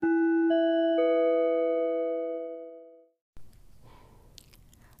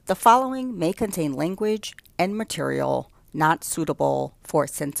The following may contain language and material not suitable for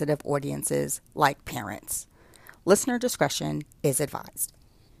sensitive audiences like parents. Listener discretion is advised.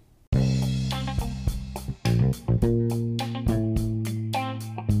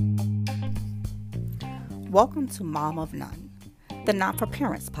 Welcome to Mom of None, the Not for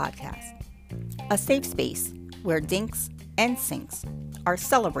Parents podcast, a safe space where dinks and sinks are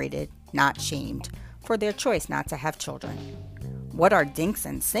celebrated, not shamed, for their choice not to have children. What are dinks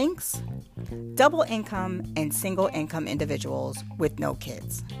and sinks? Double income and single income individuals with no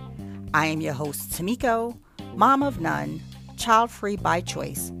kids. I am your host, Tamiko, mom of none, child-free by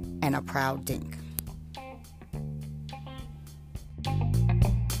choice, and a proud dink.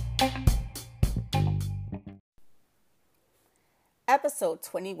 Episode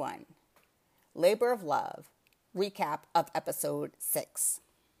 21, Labor of Love, recap of episode 6.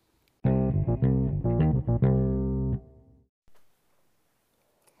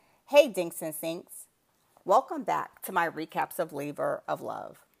 Hey dinks and sinks, welcome back to my recaps of Labor of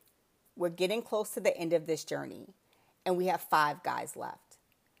Love. We're getting close to the end of this journey, and we have 5 guys left.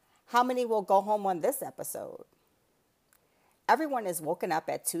 How many will go home on this episode? Everyone is woken up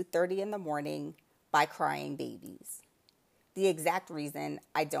at 2:30 in the morning by crying babies. The exact reason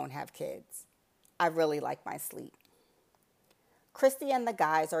I don't have kids. I really like my sleep. Christy and the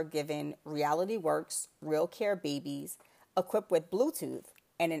guys are given Reality Works Real Care babies equipped with Bluetooth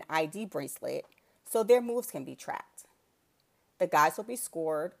and an ID bracelet so their moves can be tracked. The guys will be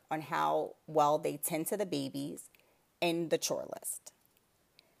scored on how well they tend to the babies in the chore list.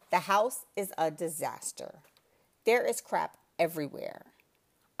 The house is a disaster. There is crap everywhere.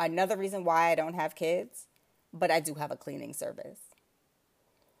 Another reason why I don't have kids, but I do have a cleaning service.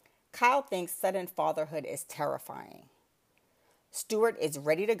 Kyle thinks sudden fatherhood is terrifying. Stuart is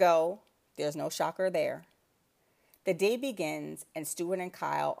ready to go. There's no shocker there. The day begins and Stuart and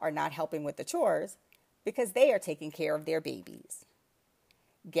Kyle are not helping with the chores because they are taking care of their babies.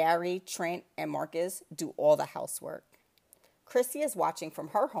 Gary, Trent, and Marcus do all the housework. Chrissy is watching from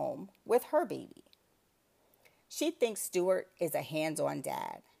her home with her baby. She thinks Stuart is a hands-on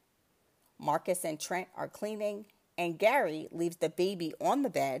dad. Marcus and Trent are cleaning, and Gary leaves the baby on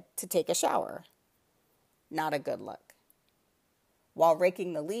the bed to take a shower. Not a good look. While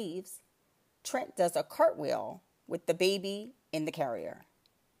raking the leaves, Trent does a cartwheel with the baby in the carrier.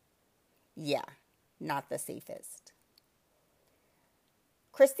 Yeah, not the safest.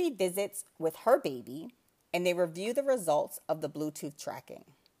 Christy visits with her baby, and they review the results of the Bluetooth tracking.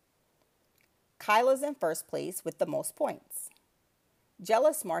 Kyla's in first place with the most points.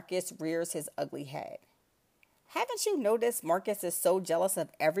 Jealous Marcus rears his ugly head. Haven't you noticed Marcus is so jealous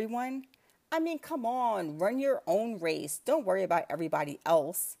of everyone? I mean, come on, run your own race. Don't worry about everybody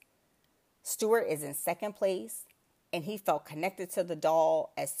else. Stuart is in second place, and he felt connected to the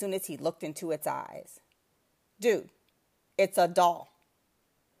doll as soon as he looked into its eyes. Dude, it's a doll.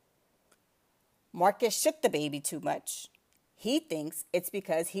 Marcus shook the baby too much. He thinks it's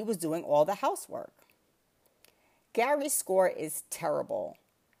because he was doing all the housework. Gary's score is terrible,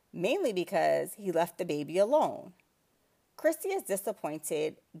 mainly because he left the baby alone. Christy is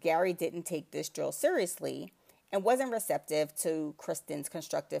disappointed Gary didn't take this drill seriously and wasn't receptive to Kristen's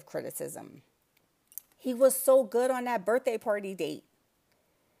constructive criticism. He was so good on that birthday party date.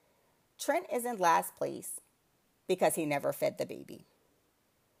 Trent is in last place because he never fed the baby.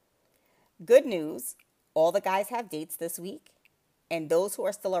 Good news, all the guys have dates this week, and those who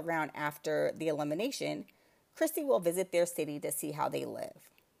are still around after the elimination, Christy will visit their city to see how they live.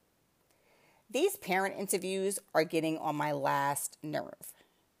 These parent interviews are getting on my last nerve.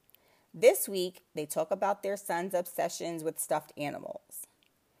 This week, they talk about their son's obsessions with stuffed animals.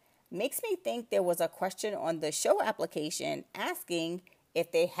 Makes me think there was a question on the show application asking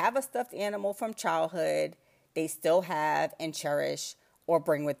if they have a stuffed animal from childhood they still have and cherish or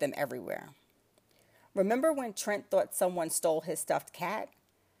bring with them everywhere. Remember when Trent thought someone stole his stuffed cat?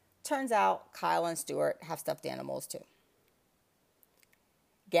 Turns out Kyle and Stuart have stuffed animals too.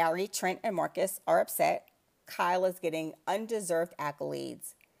 Gary, Trent, and Marcus are upset. Kyle is getting undeserved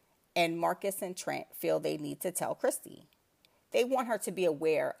accolades, and Marcus and Trent feel they need to tell Christy. They want her to be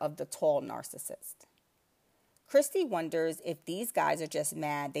aware of the tall narcissist. Christy wonders if these guys are just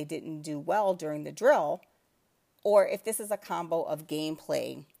mad they didn't do well during the drill, or if this is a combo of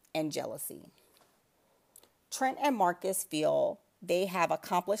gameplay and jealousy. Trent and Marcus feel they have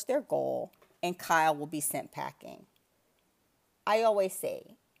accomplished their goal, and Kyle will be sent packing. I always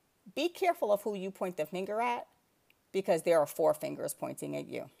say, be careful of who you point the finger at, because there are 4 fingers pointing at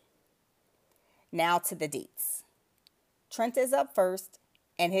you. Now to the dates. Trent is up first,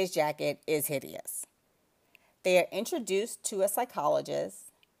 and his jacket is hideous. They are introduced to a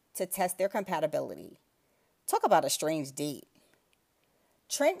psychologist. to test their compatibility. Talk about a strange date.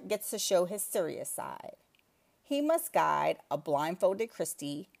 Trent gets to show his serious side. He must guide a blindfolded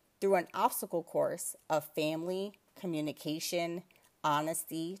Christy through an obstacle course of family, communication,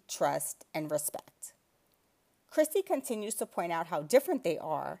 honesty, trust, and respect. Christy continues to point out how different they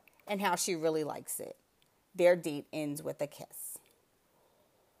are and how she really likes it. Their date ends with a kiss.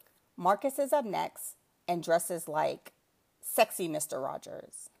 Marcus is up next and dresses like sexy Mr.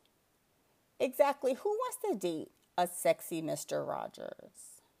 Rogers. Exactly who wants to date a sexy Mr.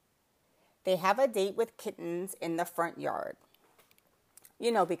 Rogers? They have a date with kittens in the front yard.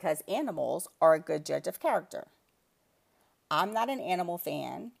 Because animals are a good judge of character. I'm not an animal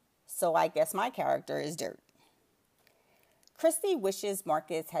fan, so I guess my character is dirt. Christy wishes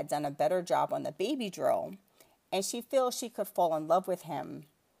Marcus had done a better job on the baby drill, and she feels she could fall in love with him,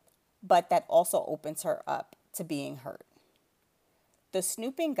 but that also opens her up to being hurt. The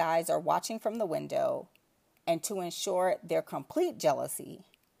snooping guys are watching from the window, and to ensure their complete jealousy,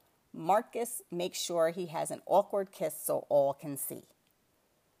 Marcus makes sure he has an awkward kiss so all can see.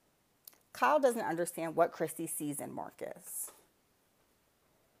 Kyle doesn't understand what Christy sees in Marcus.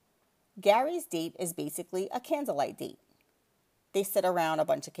 Gary's date is basically a candlelight date. They sit around a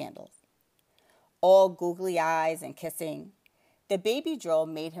bunch of candles. All googly eyes and kissing. The baby drill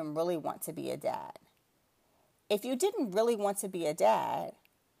made him really want to be a dad. If you didn't really want to be a dad,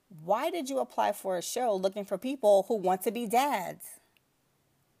 why did you apply for a show looking for people who want to be dads?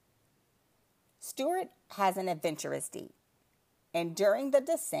 Stuart has an adventurous date, and during the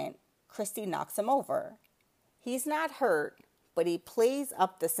descent, Christy knocks him over. He's not hurt, but he plays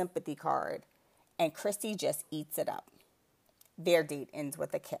up the sympathy card, and Christy just eats it up. Their date ends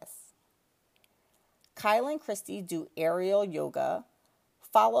with a kiss. Kyle and Christy do aerial yoga,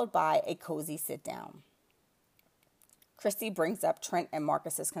 followed by a cozy sit-down. Christy brings up Trent and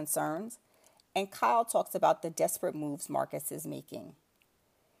Marcus's concerns, and Kyle talks about the desperate moves Marcus is making.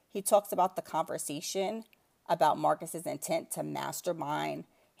 He talks about the conversation about Marcus's intent to mastermind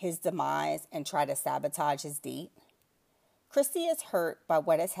his demise and try to sabotage his date. Christy is hurt by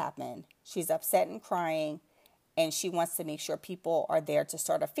what has happened. She's upset and crying, and she wants to make sure people are there to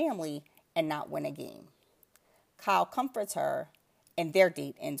start a family and not win a game. Kyle comforts her, and their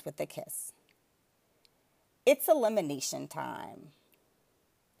date ends with a kiss. It's elimination time.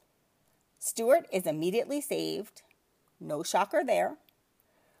 Stuart is immediately saved. No shocker there.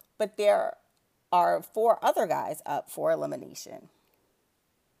 But there are 4 other guys up for elimination.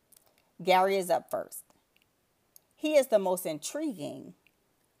 Gary is up first. He is the most intriguing,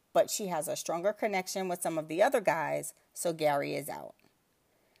 but she has a stronger connection with some of the other guys, so Gary is out.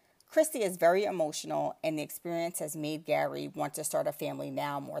 Christy is very emotional, and the experience has made Gary want to start a family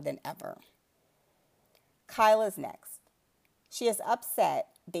now more than ever. Kyle is next. She is upset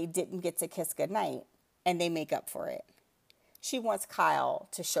they didn't get to kiss goodnight, and they make up for it. She wants Kyle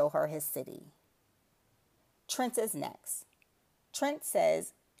to show her his city. Trent is next. Trent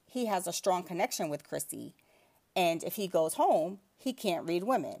says he has a strong connection with Christy, and if he goes home, he can't read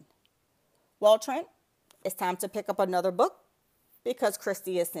women. Well, Trent, it's time to pick up another book because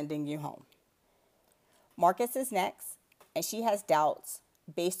Christy is sending you home. Marcus is next, and she has doubts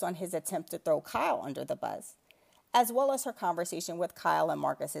based on his attempt to throw Kyle under the bus, as well as her conversation with Kyle and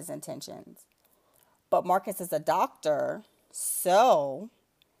Marcus's intentions. But Marcus is a doctor, so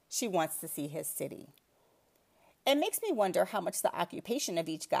she wants to see his city. It makes me wonder how much the occupation of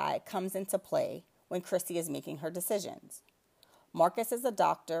each guy comes into play when Christy is making her decisions. Marcus is a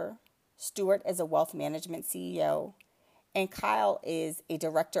doctor, Stuart is a wealth management CEO, and Kyle is a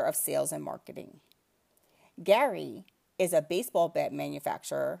director of sales and marketing. Gary is a baseball bat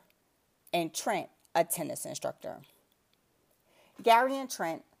manufacturer, and Trent a tennis instructor. Gary and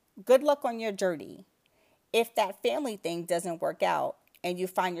Trent, good luck on your journey. If that family thing doesn't work out and you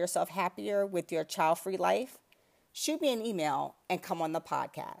find yourself happier with your child-free life, shoot me an email and come on the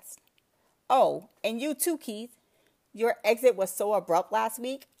podcast. Oh, and you too, Keith. Your exit was so abrupt last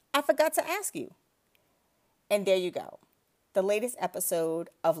week, I forgot to ask you. And there you go. The latest episode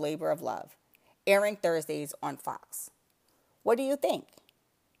of Labor of Love, airing Thursdays on Fox. What do you think?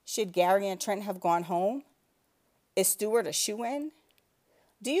 Should Gary and Trent have gone home? Is Stuart a shoo-in?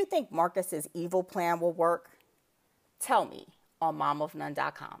 Do you think Marcus's evil plan will work? Tell me on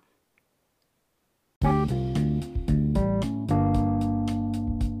momofnone.com.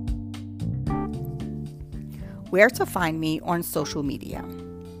 Where to find me on social media.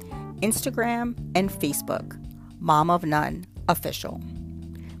 Instagram and Facebook, Mom of None Official.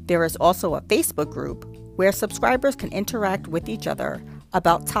 There is also a Facebook group where subscribers can interact with each other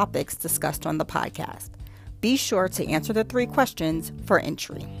about topics discussed on the podcast. Be sure to answer the 3 questions for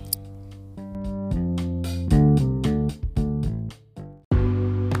entry.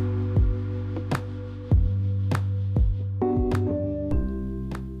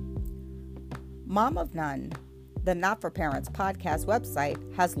 Mom of None, the Not for Parents podcast website,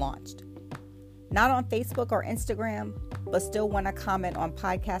 has launched. Not on Facebook or Instagram, but still want to comment on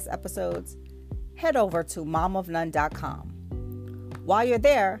podcast episodes? Head over to momofnone.com. While you're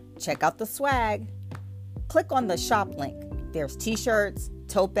there, check out the swag. Click on the shop link. There's t-shirts,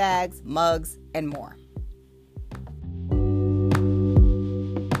 tote bags, mugs, and more.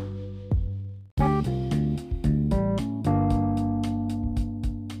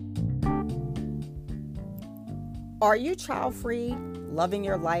 Are you child-free, loving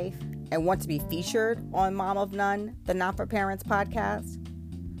your life, and want to be featured on Mom of None, the Not for Parents podcast?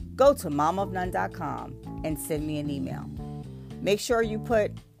 Go to momofnone.com and send me an email. Make sure you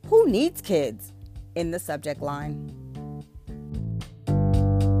put "Who needs kids?" in the subject line.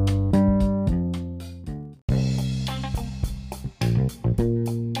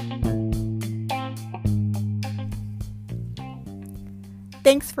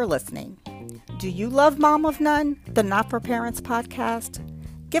 Thanks for listening. Do you love Mom of None, the Not for Parents podcast?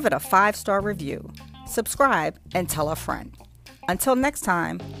 Give it a 5-star review, subscribe, and tell a friend. Until next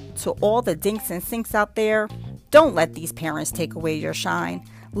time, to all the dinks and sinks out there, don't let these parents take away your shine.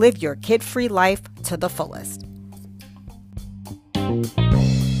 Live your kid-free life to the fullest.